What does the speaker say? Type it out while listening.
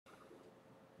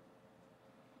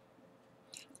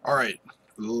Alright,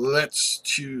 let's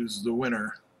choose the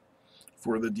winner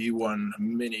for the D1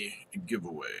 mini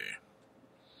giveaway.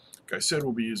 Like I said,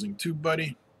 we'll be using Tube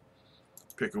Buddy.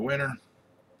 Pick a winner.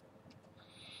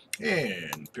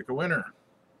 And pick a winner.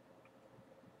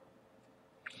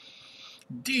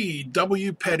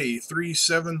 D.W. Petty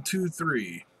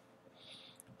 3723.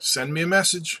 Send me a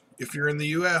message if you're in the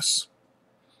U.S.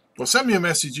 Well, send me a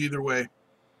message either way.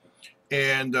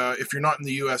 And if you're not in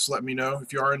the U.S., let me know.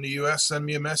 If you are in the U.S., send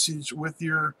me a message with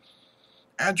your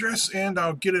address, and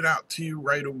I'll get it out to you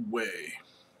right away.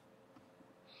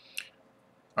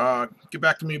 Get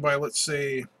back to me by, let's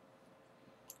say,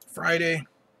 Friday,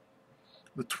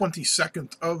 the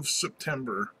 22nd of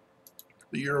September,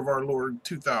 the year of our Lord,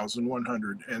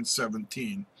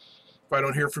 2117. If I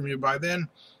don't hear from you by then,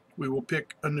 we will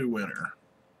pick a new winner.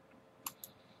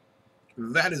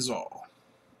 That is all.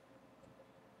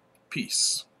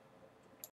 Peace.